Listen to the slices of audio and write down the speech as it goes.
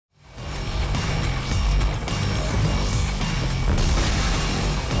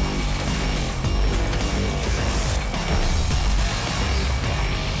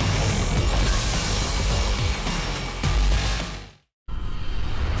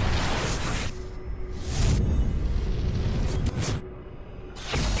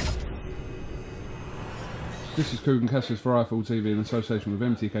This is Coogan Kessler's for iFull TV in association with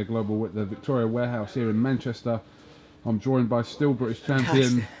MTK Global at the Victoria Warehouse here in Manchester. I'm joined by still British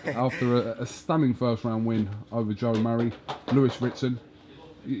champion after a stunning first round win over Joe Murray, Lewis Ritson.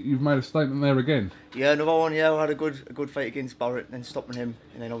 You've made a statement there again. Yeah, another one. Yeah, I had a good fight against Barrett, and then stopping him,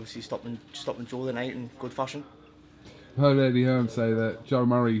 and then obviously stopping Joe the night in good fashion. I heard Eddie Hearn say that Joe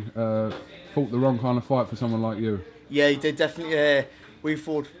Murray fought the wrong kind of fight for someone like you. Yeah, he did definitely.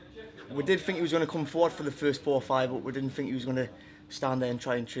 We did think he was going to come forward for the first 4 or 5, but we didn't think he was going to stand there and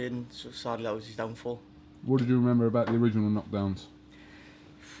try and trade, and so sadly that was his downfall. What did you remember about the original knockdowns?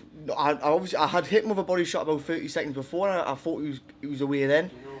 I had hit him with a body shot about 30 seconds before, and I thought he was away then.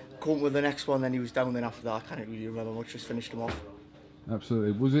 Come with the next one, then he was down. Then after that, I can't really remember much. Just finished him off.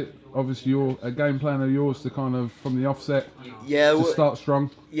 Absolutely. Was it obviously a game plan of yours to kind of from the offset? Yeah. To start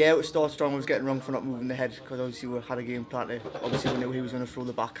strong. Yeah, it started strong. I was getting wrong for not moving the head because obviously we had a game plan to. Obviously we knew he was going to throw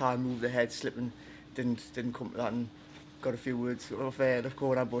the back hand, move the head, slipping, didn't come to that, and got a few words off the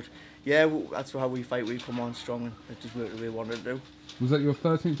corner. But yeah, that's how we fight. We come on strong, and it just worked the way we wanted to do. Was that your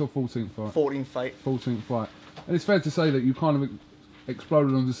 13th or 14th fight? 14th fight. 14th fight. And it's fair to say that you kind of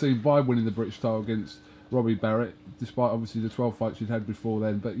exploded on the scene by winning the British title against Robbie Barrett, despite obviously the 12 fights you'd had before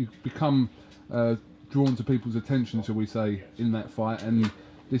then. But you've become drawn to people's attention, shall we say, in that fight, and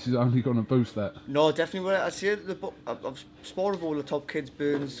this is only going to boost that. No, definitely. I see it. I've sparred with all the top kids: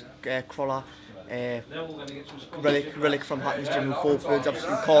 Burns, Crawler, Relic from Hatton's Gym, and Four Burns. I've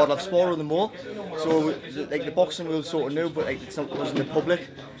Card. I've sparred with them all. So like the boxing world sort of knew, but like it wasn't the public.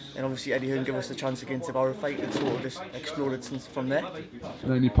 And obviously Eddie Hearn gave us the chance against the Barrett fight, and sort of just exploded since from there. And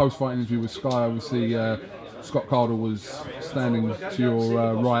then your post-fight interview with Sky, obviously Scott Cardle was standing to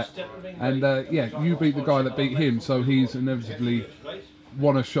your right, and yeah, you beat the guy that beat him, so he's inevitably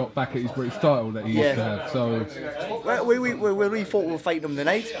won a shot back at his British title that he used to have. So we really thought we were fighting him the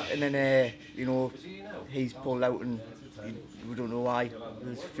night, and then you know, he's pulled out, and we don't know why.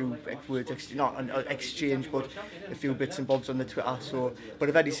 There's a few words, not an exchange, but a few bits and bobs on the Twitter. So, but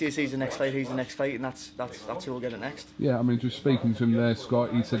if Eddie says he's the next fight, he's the next fight, and that's who we'll get it next. Yeah, I mean, just speaking to him there,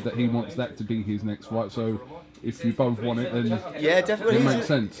 Scott, he said that he wants that to be his next fight. So, if you both want it, then yeah, definitely, it makes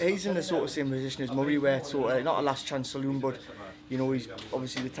sense. He's in the sort of same position as Murray, where it's sort of not a last chance saloon, but you know, he's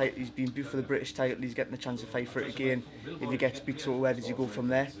obviously he's been beat for the British title. He's getting the chance to fight for it again. If he gets beat, so where does he go from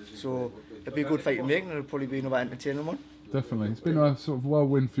there? So it'll be a good fight to make, and it'll probably be another entertaining one. Definitely. It's been a sort of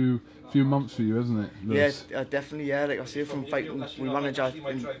whirlwind few months for you, hasn't it, Lewis? Yeah, definitely, yeah. Like I say, from fighting, we manage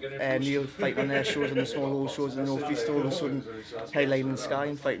Neil fighting on their shows and the small old shows in the North East, all of a sudden, headlining Sky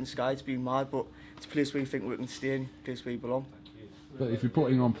and fighting Sky, it's been mad, but it's a place where you think we can stay and a place where you belong. But if you're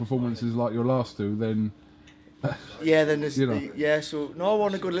putting on performances like your last two, then... yeah, then there's... You know. Yeah, so, no, I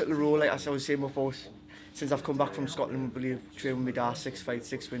want a good little role, like I was saying before. Since I've come back from Scotland, I believe training with my dad, 6 fights,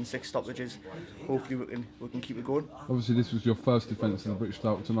 6 wins, 6 stoppages. Hopefully we can keep it going. Obviously this was your first defence of the British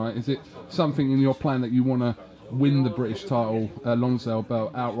title tonight. Is it something in your plan that you want to win the British title Lonsdale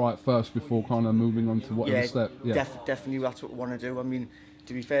belt outright first before kind of moving on to whatever step? Yeah, definitely that's what we want to do. I mean,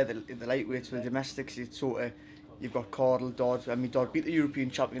 to be fair, the lightweights, the domestics, it's sort of, you've got Cardle, Dodd. I mean, Dodd beat the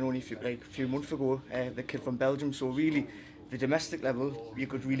European champion only a few months ago, the kid from Belgium. So really, the domestic level, you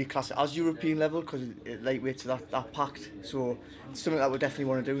could really class it as European level because lightweights are that packed. So it's something that we definitely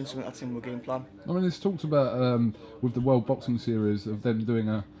want to do and something that's in our game plan. I mean, it's talked about with the World Boxing Series of them doing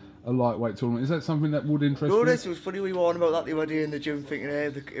a lightweight tournament. Is that something that would interest you? No, it was funny we were on about that the other day in the gym, thinking,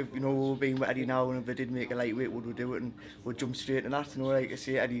 if you know, we're being with Eddie now, and if they did make a lightweight, would we do it? And we'd jump straight into that. You know, like I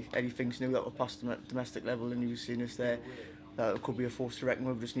say, Eddie thinks now that we're past the domestic level, and he was seeing us there. That it could be a force to reckon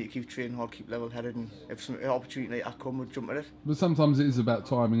with. We just need to keep training hard, keep level-headed, and if some opportunity like that come, we'll jump at it. But sometimes it is about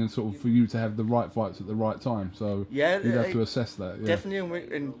timing and sort of for you to have the right fights at the right time. So yeah, you'd have to assess that. Yeah.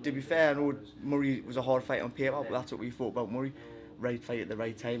 Definitely, and to be fair, I know Murray was a hard fight on paper, but that's what we thought about Murray. Right fight at the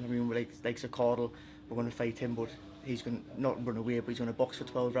right time. I mean, we're like Cardle, we're going to fight him, but he's going to not run away, but he's going to box for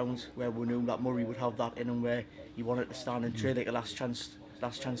 12 rounds, where we knew that Murray would have that in him, where he wanted to stand and trade like a last chance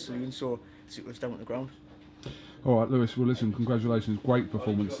saloon. So it was down on the ground. All right, Lewis. Well, listen, congratulations, great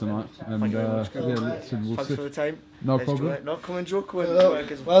performance tonight, and thank you very much, listen, we'll thanks for the time. No problem. No, come and joke.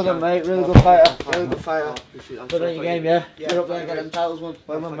 Well done, mate. Really good fighter. Really good fighter. Good on your game, yeah. Get up there and get them titles, man.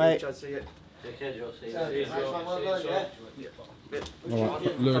 Well done, mate. All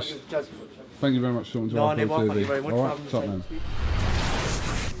right, Lewis. Thank you very much for talking to our thank you very much. All right, top man.